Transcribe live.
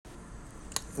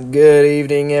Good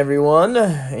evening, everyone.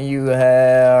 You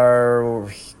are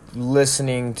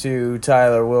listening to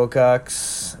Tyler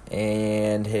Wilcox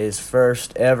and his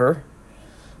first ever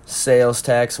sales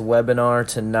tax webinar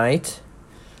tonight.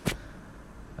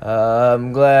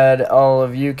 I'm glad all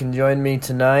of you can join me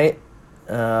tonight.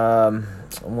 I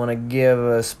want to give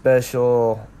a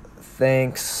special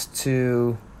thanks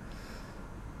to,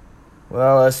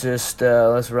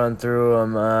 let's run through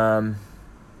them.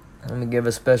 I'm going to give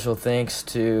a special thanks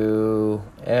to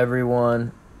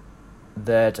everyone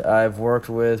that I've worked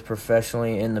with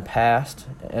professionally in the past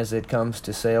as it comes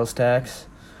to sales tax.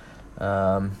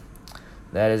 That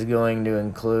is going to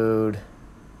include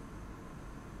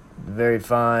the very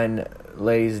fine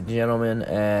ladies and gentlemen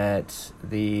at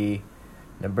the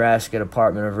Nebraska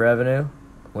Department of Revenue,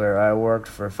 where I worked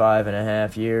for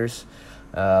 5.5 years,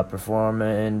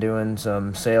 doing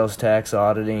some sales tax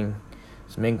auditing,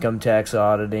 some income tax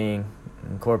auditing,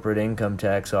 and corporate income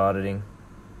tax auditing,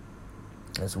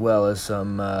 as well as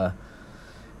some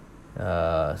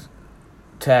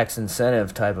tax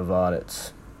incentive type of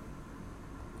audits.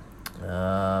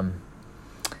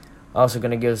 Also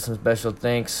going to give some special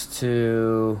thanks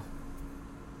to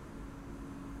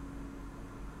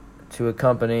a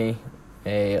company,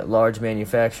 a large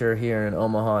manufacturer here in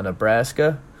Omaha,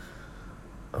 Nebraska,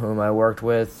 whom I worked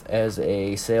with as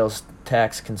a sales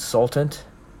tax consultant,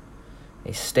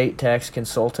 a state tax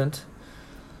consultant,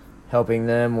 helping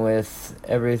them with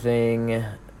everything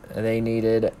they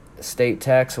needed state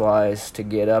tax-wise to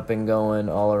get up and going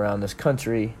all around this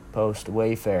country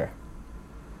post-Wayfair.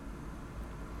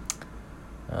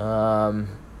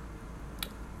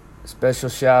 Special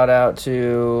shout out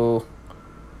to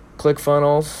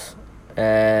ClickFunnels,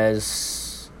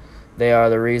 as they are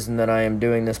the reason that I am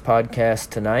doing this podcast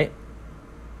tonight.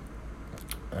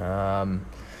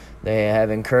 They have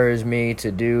encouraged me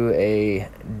to do a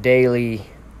daily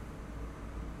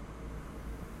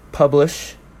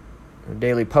publishing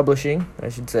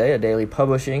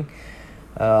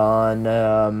on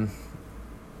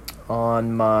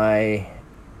my,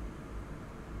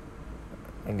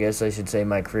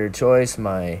 my career choice,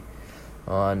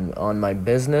 on my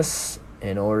business,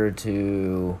 in order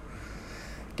to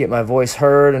get my voice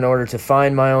heard, in order to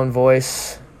find my own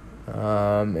voice,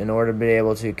 in order to be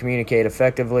able to communicate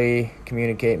effectively,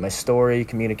 communicate my story,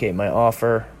 communicate my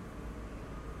offer,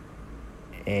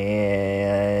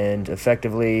 and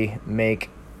effectively make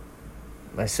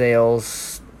my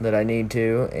sales that I need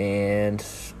to, and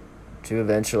to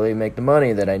eventually make the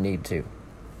money that I need to.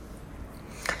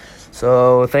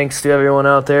 So thanks to everyone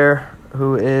out there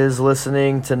who is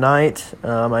listening tonight.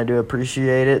 I do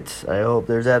appreciate it. I hope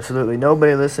there's absolutely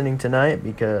nobody listening tonight,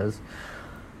 because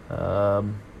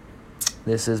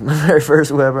this is my very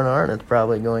first webinar, and it's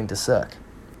probably going to suck.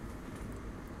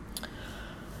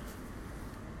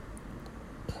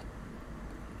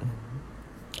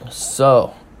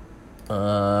 So,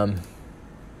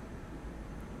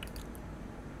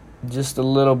 just a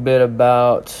little bit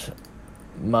about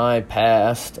my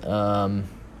past.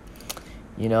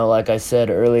 Like I said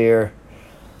earlier,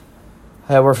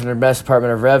 I work for the Nebraska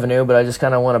Department of Revenue, but I just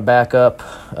kind of want to back up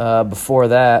before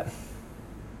that.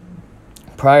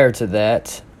 Prior to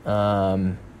that,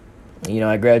 I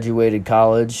graduated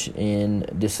college in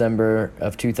December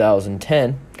of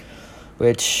 2010,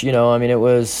 which, it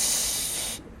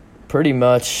was pretty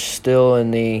much still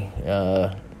in the,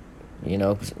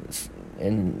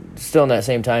 still in that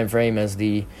same time frame as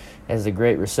the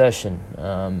Great Recession.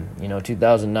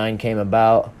 2009 came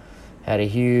about, had a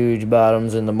huge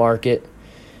bottoms in the market,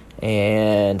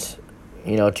 and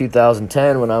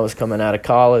 2010, when I was coming out of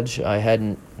college, I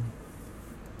hadn't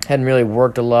really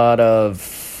worked a lot of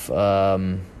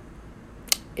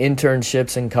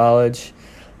internships in college.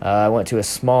 I went to a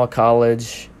small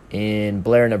college in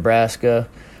Blair, Nebraska,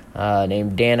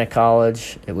 named Dana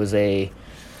College. It was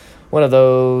one of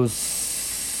those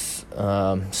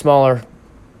smaller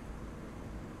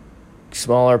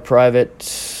private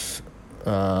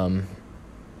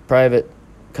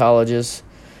colleges.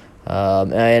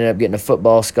 And I ended up getting a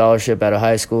football scholarship out of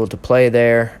high school to play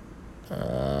there.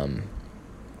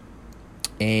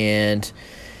 And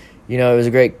it was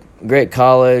a great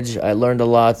college. I learned a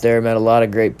lot there, met a lot of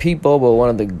great people, but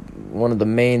one of the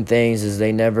main things is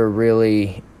they never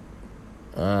really,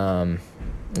 it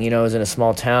was in a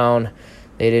small town.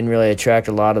 They didn't really attract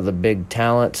a lot of the big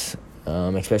talent,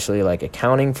 especially like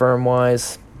accounting firm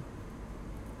wise.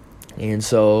 And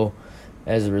so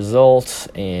as a result,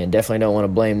 and definitely don't want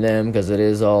to blame them, because it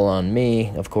is all on me,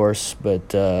 of course,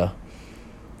 but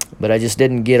I just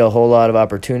didn't get a whole lot of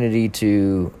opportunity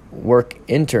to work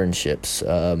internships.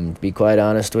 To be quite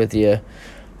honest with you,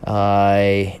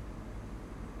 I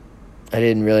I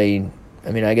didn't really,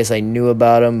 I mean, I guess I knew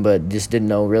about them, but just didn't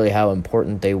know really how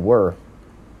important they were.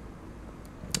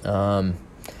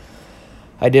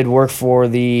 I did work for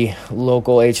the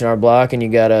local H&R Block, and you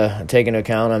got to take into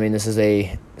account, I mean, this is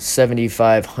a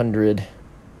 7,500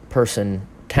 person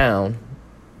town,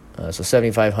 so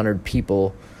 7,500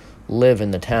 people live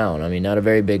in the town. I mean, not a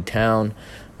very big town.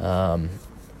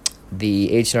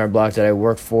 The H&R Block that I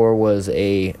worked for was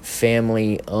a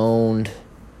family-owned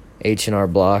H&R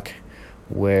Block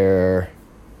where,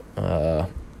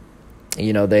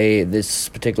 this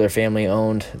particular family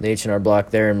owned the H&R Block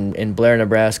there in Blair,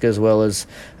 Nebraska, as well as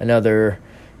another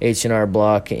H&R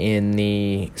Block in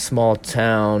the small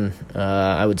town,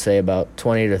 I would say about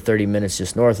 20 to 30 minutes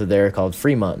just north of there, called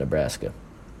Fremont, Nebraska.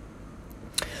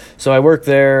 So I worked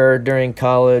there during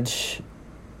college.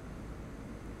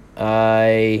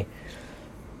 I,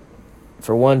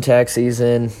 for one tax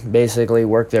season, basically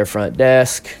worked their front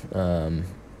desk. Not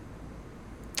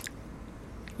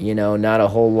a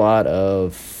whole lot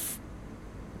of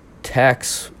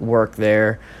tax work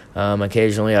there.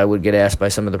 Occasionally I would get asked by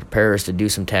some of the preparers to do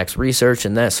some tax research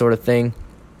and that sort of thing.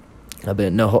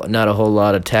 But not a whole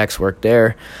lot of tax work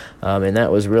there. And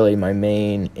that was really my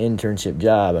main internship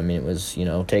job. I mean, it was,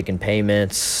 taking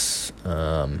payments,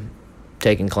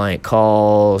 taking client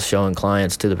calls, showing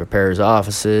clients to the preparer's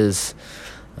offices,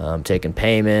 taking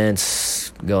payments,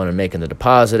 going and making the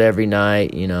deposit every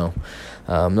night,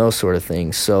 those sort of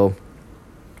things.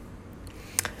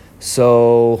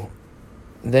 So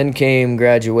then came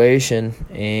graduation,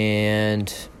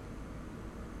 and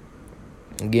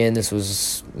again, this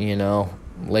was,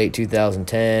 late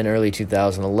 2010, early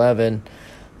 2011,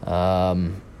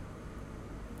 and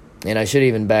I should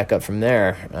even back up from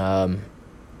there. I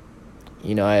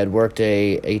had worked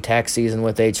a tax season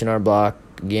with H&R Block,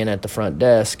 again at the front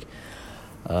desk,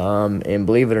 and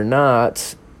believe it or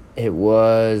not, it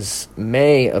was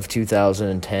May of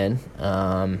 2010.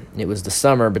 It was the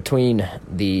summer between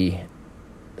the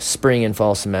spring and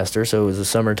fall semester, so it was the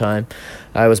summertime.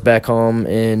 I was back home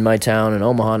in my town in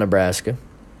Omaha, Nebraska,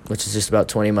 which is just about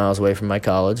 20 miles away from my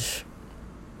college.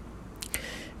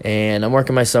 And I'm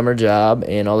working my summer job,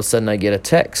 and all of a sudden I get a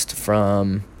text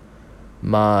from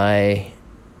my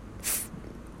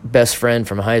best friend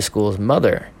from high school's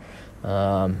mother.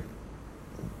 And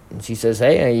she says,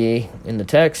 hey, in the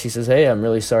text, she says, hey, I'm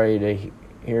really sorry to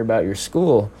hear about your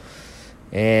school.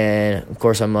 And, of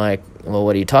course, I'm like, well,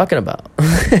 what are you talking about?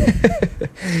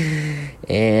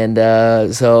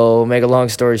 And so, make a long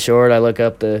story short, I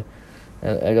go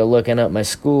looking up my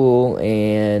school,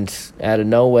 and out of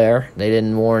nowhere, they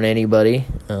didn't warn anybody,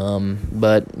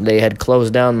 but they had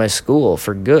closed down my school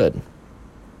for good.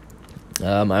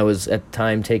 I was, at the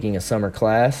time, taking a summer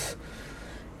class,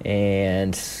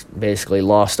 and basically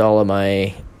lost all of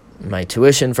my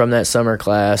tuition from that summer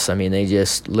class. I mean, they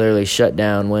just literally shut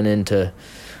down, went into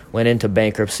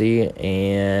bankruptcy,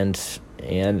 and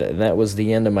that was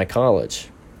the end of my college.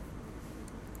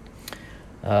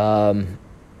 So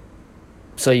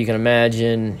you can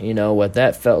imagine, what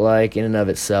that felt like in and of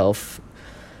itself.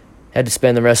 Had to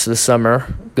spend the rest of the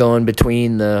summer going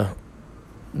between the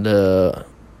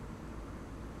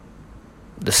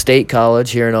state college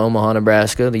here in Omaha,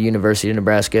 Nebraska, the University of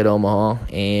Nebraska at Omaha,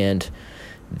 and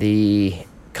the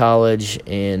college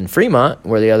in Fremont,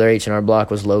 where the other H&R Block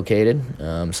was located.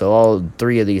 So all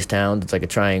three of these towns, it's like a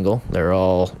triangle. They're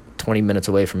all 20 minutes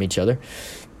away from each other.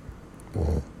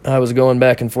 I was going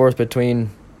back and forth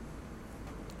between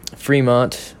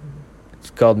Fremont, it's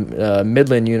called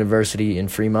Midland University in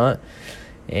Fremont,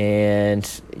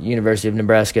 and University of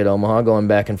Nebraska at Omaha, going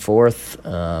back and forth.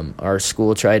 Our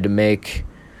school tried to make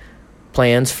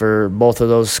plans for both of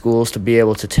those schools to be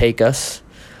able to take us.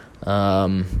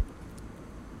 And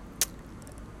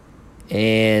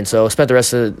so spent the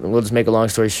rest of we'll just make a long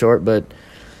story short, but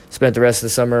spent the rest of the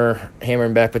summer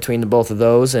hammering back between the both of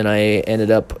those, and I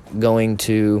ended up going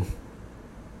to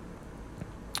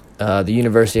the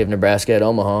University of Nebraska at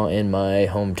Omaha in my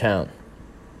hometown.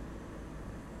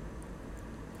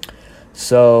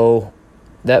 So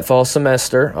that fall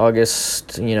semester, August,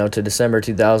 to December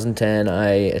 2010,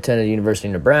 I attended the University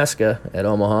of Nebraska at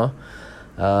Omaha,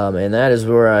 and that is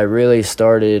where I really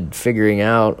started figuring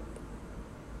out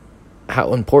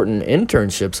how important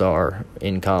internships are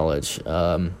in college.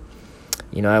 I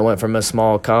went from a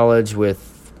small college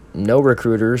with no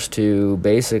recruiters to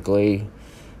basically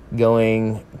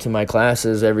going to my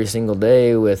classes every single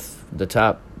day with the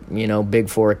top Big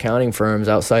Four accounting firms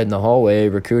outside in the hallway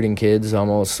recruiting kids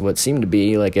almost what seemed to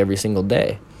be like every single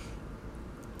day.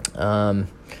 I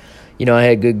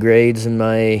had good grades at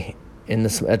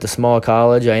the small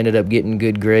college. I ended up getting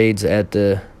good grades at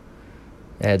the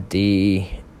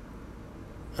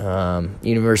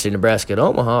University of Nebraska at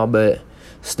Omaha, but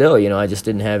still, I just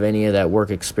didn't have any of that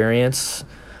work experience.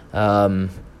 Like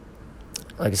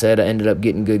I said, I ended up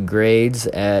getting good grades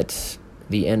at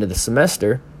the end of the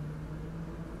semester.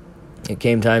 It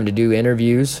came time to do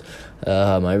interviews.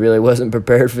 I really wasn't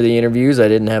prepared for the interviews. I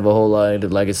didn't have a whole lot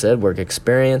of, like I said, work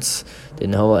experience.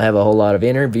 Didn't have a whole lot of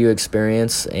interview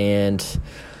experience. And,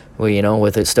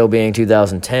 with it still being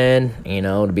 2010,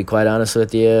 to be quite honest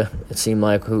with you, it seemed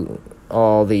like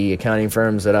all the accounting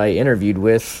firms that I interviewed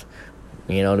with,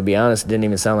 to be honest, it didn't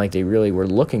even sound like they really were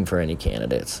looking for any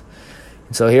candidates.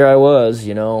 And so here I was,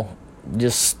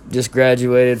 just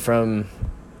graduated from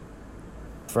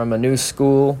a new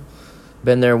school,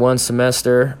 been there one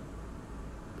semester,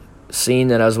 seen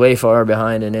that I was way far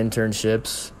behind in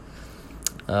internships.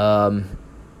 And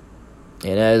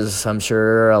as I'm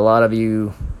sure a lot of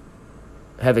you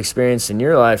have experienced in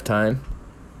your lifetime,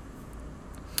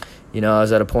 I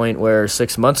was at a point where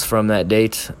 6 months from that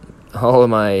date, all of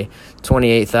my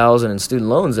 $28,000 in student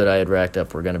loans that I had racked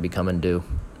up were going to be coming due.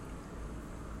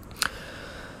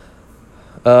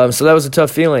 So that was a tough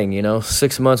feeling,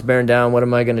 6 months bearing down. What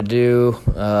am I going to do?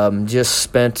 Just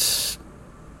spent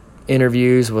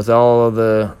interviews with all of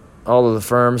the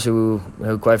firms who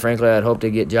quite frankly I'd hoped to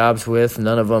get jobs with.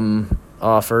 None of them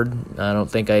offered. I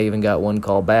don't think I even got one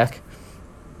call back.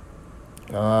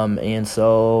 And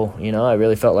so, I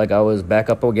really felt like I was back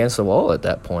up against the wall at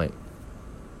that point.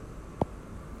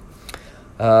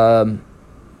 So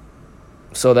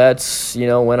that's,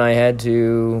 when I had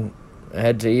to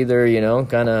either,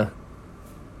 kind of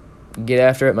get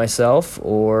after it myself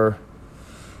or,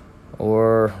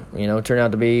 turn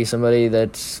out to be somebody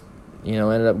that's,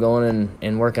 ended up going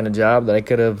and working a job that I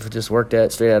could have just worked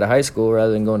at straight out of high school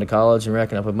rather than going to college and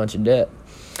racking up a bunch of debt.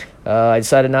 I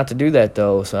decided not to do that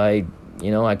though. So I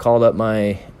called up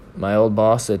my old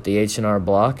boss at the H&R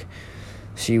Block.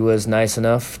 She was nice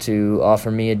enough to offer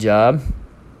me a job.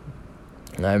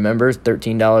 And I remember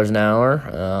 $13 an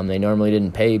hour. They normally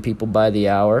didn't pay people by the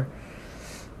hour,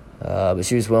 but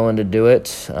she was willing to do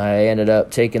it. I ended up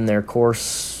taking their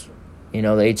course,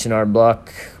 the H&R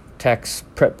Block tax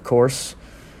prep course.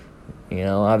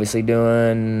 Obviously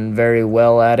doing very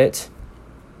well at it.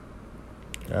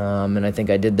 And I think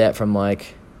I did that from I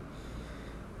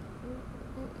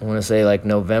want to say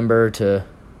November to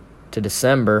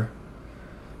December,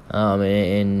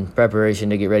 in preparation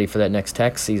to get ready for that next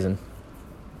tax season.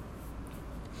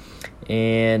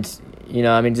 And,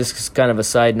 just kind of a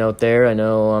side note there. I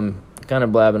know I'm kind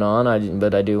of blabbing on,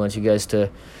 but I do want you guys to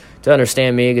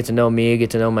understand me, get to know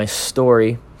my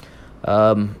story,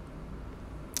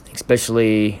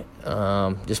 especially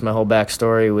just my whole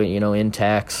backstory with, in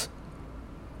tax.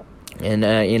 And,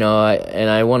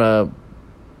 I want to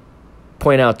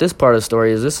point out this part of the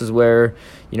story is this is where,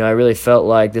 I really felt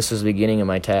like this was the beginning of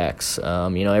my tax.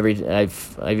 I've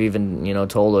even,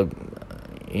 told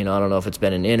I don't know if it's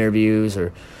been in interviews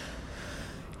or,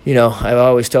 I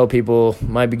always tell people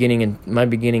my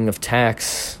beginning of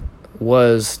tax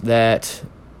was that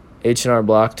H&R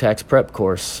Block tax prep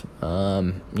course. I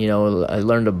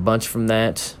learned a bunch from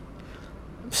that.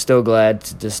 I'm still glad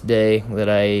to this day that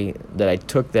I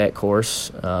took that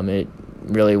course. It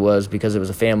really was because it was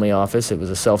a family office. It was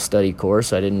a self-study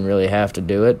course. I didn't really have to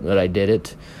do it, but I did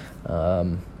it.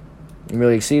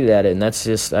 Really exceeded at it, and that's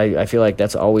just I feel like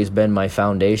that's always been my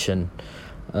foundation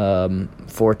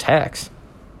for tax.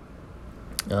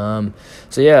 So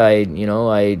yeah,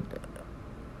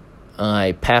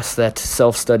 I passed that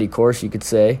self-study course, you could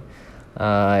say.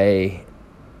 I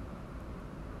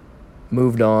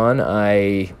moved on.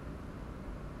 I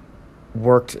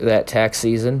worked that tax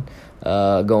season,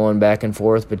 going back and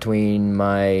forth between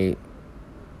my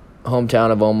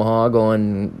hometown of Omaha,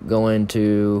 going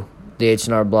to the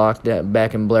H&R Block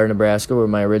back in Blair, Nebraska, where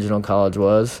my original college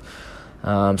was.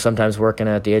 Sometimes working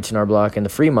at the H&R Block in the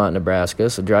Fremont, Nebraska,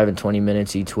 so driving 20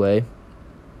 minutes each way.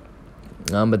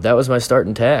 But that was my start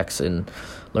in tax, and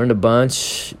learned a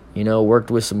bunch,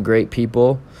 worked with some great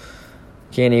people.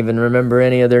 Can't even remember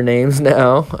any of their names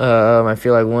now. I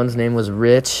feel like one's name was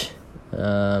Rich.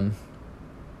 Barb.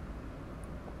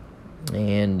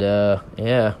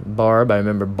 I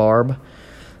remember Barb.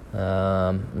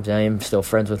 I am still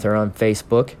friends with her on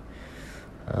Facebook.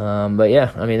 But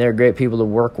yeah, they're great people to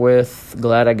work with.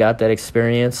 Glad I got that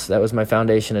experience. That was my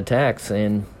foundation of tax.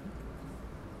 And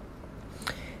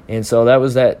so that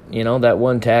was that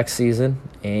one tax season.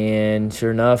 And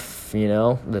sure enough,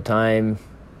 the time,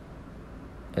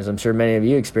 as I'm sure many of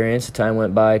you experienced, the time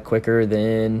went by quicker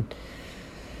than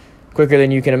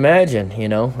you can imagine.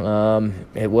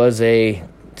 It was a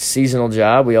seasonal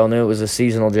job. We all knew it was a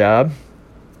seasonal job.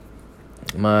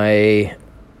 My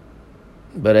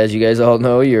But as you guys all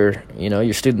know, your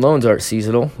student loans aren't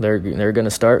seasonal. They're going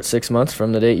to start 6 months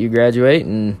from the date you graduate,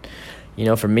 and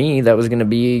for me, that was going to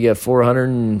be a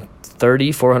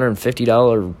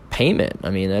 $450 payment. I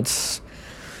mean,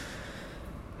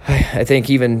 I think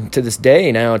even to this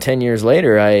day now, 10 years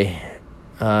later, I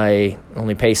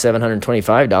only pay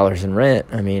 $725 in rent.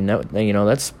 I mean,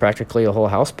 that's practically a whole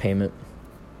house payment.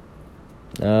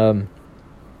 But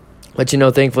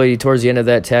thankfully, towards the end of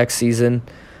that tax season,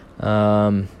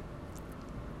 I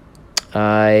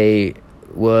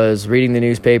was reading the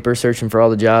newspaper, searching for all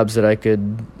the jobs that I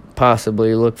could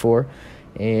possibly look for,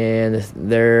 and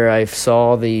there I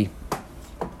saw the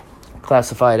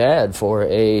classified ad for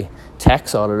a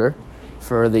tax auditor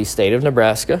for the state of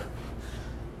Nebraska.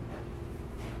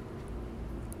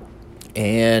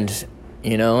 And,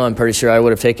 I'm pretty sure I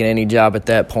would have taken any job at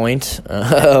that point.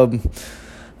 I'm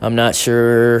not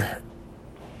sure,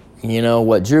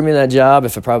 what drew me to that job,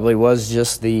 if it probably was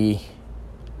just a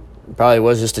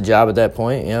job at that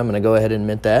point. Yeah, I'm going to go ahead and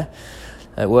admit that.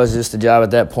 It was just a job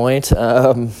at that point.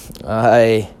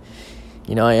 I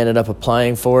ended up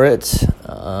applying for it.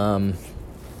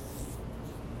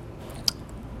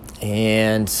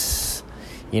 And,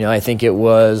 I think it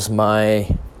was my,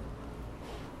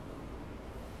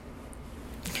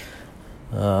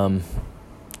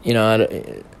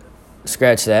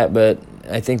 scratch that, but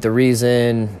I think the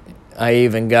reason I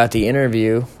even got the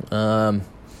interview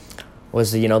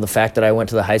was the fact that I went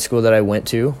to the high school that I went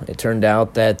to. It turned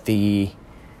out that the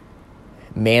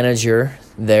manager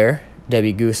there,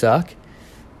 Debbie Gusak,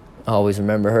 I always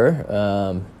remember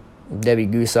her. Debbie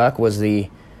Gusak was the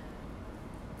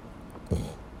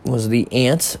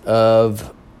aunt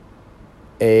of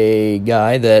a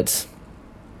guy that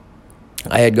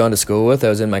I had gone to school with. I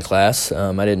was in my class.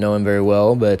 I didn't know him very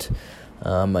well, but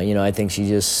I think she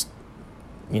just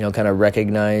kind of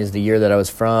recognized the year that I was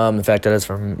from, the fact that I was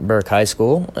from Burke High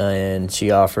School, and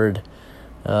she offered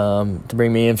to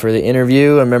bring me in for the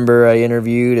interview. I remember I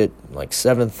interviewed at like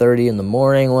 7:30 in the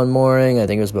morning one morning. I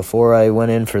think it was before I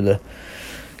went in to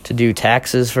do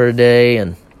taxes for a day,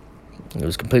 and it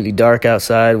was completely dark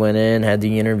outside. Went in, had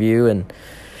the interview, and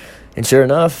sure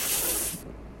enough,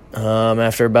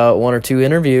 after about one or two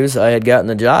interviews, I had gotten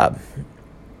the job,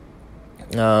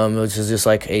 which was just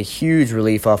like a huge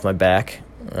relief off my back.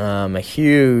 I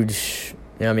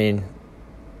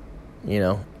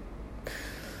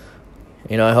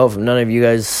hope none of you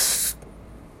guys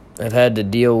have had to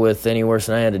deal with any worse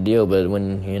than I had to deal, but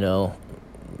when,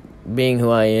 being who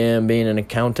I am, being an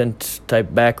accountant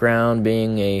type background,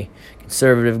 being a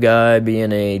conservative guy,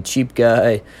 being a cheap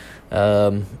guy,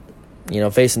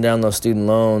 facing down those student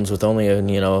loans with only,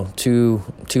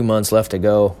 2 months left to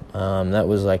go, that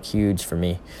was like huge for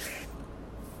me.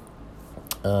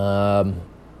 But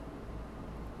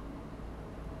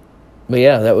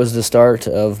yeah, that was the start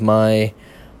of my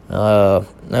career.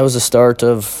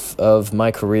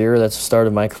 That's the start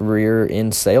of my career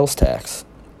in sales tax.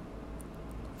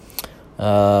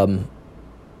 So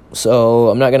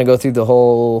I'm not going to go through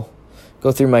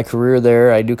my career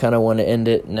there. I do kind of want to end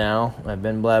it now. I've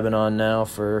been blabbing on now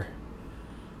for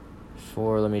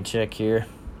let me check here,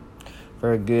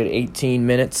 for a good 18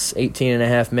 and a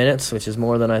half minutes, which is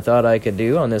more than I thought I could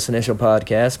do on this initial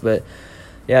podcast. But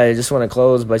yeah, I just want to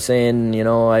close by saying,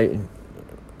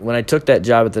 when I took that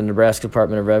job at the Nebraska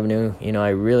Department of Revenue, I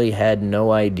really had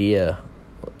no idea,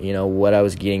 what I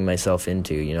was getting myself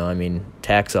into.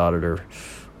 Tax auditor,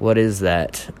 what is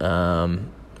that?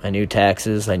 I knew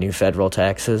taxes. I knew federal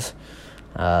taxes.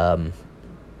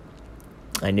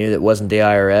 I knew that wasn't the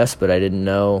IRS, but I didn't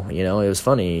know, it was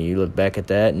funny. You look back at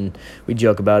that, and we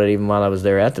joke about it even while I was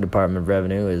there at the Department of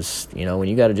Revenue, is, when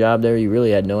you got a job there, you really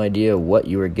had no idea what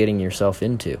you were getting yourself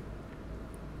into.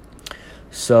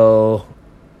 So,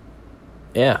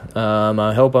 yeah,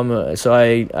 I hope I'll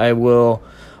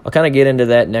kind of get into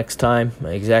that next time,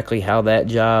 exactly how that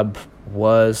job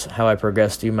was, how I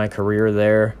progressed through my career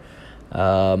there.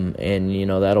 And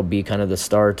that'll be kind of the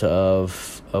start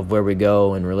of where we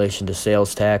go in relation to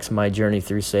sales tax, my journey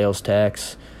through sales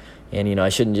tax. And I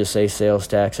shouldn't just say sales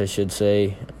tax, I should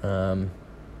say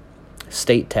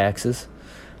state taxes,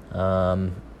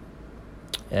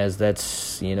 as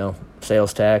that's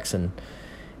sales tax and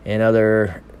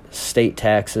other state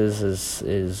taxes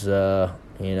is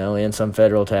and some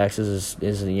federal taxes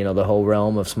is the whole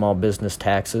realm of small business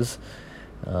taxes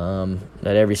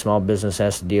that every small business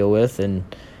has to deal with, and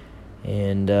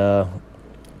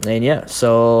yeah,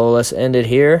 so let's end it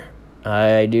here.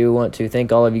 I do want to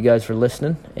thank all of you guys for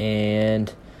listening,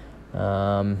 and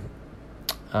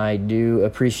I do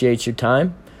appreciate your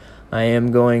time.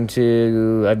 I've been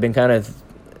kind of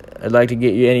I'd like to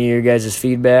get any of your guys'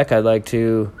 feedback. I'd like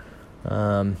to.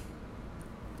 I'm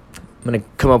going to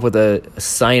come up with a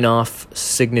sign-off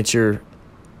signature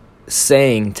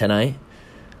saying tonight.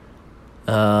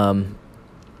 And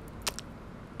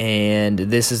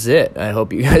this is it. I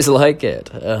hope you guys like it.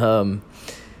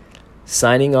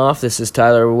 Signing off, this is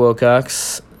Tyler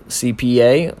Wilcox,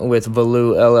 CPA with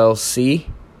Value LLC,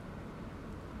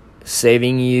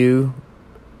 saving you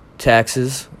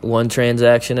taxes one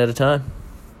transaction at a time.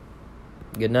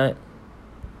 Good night.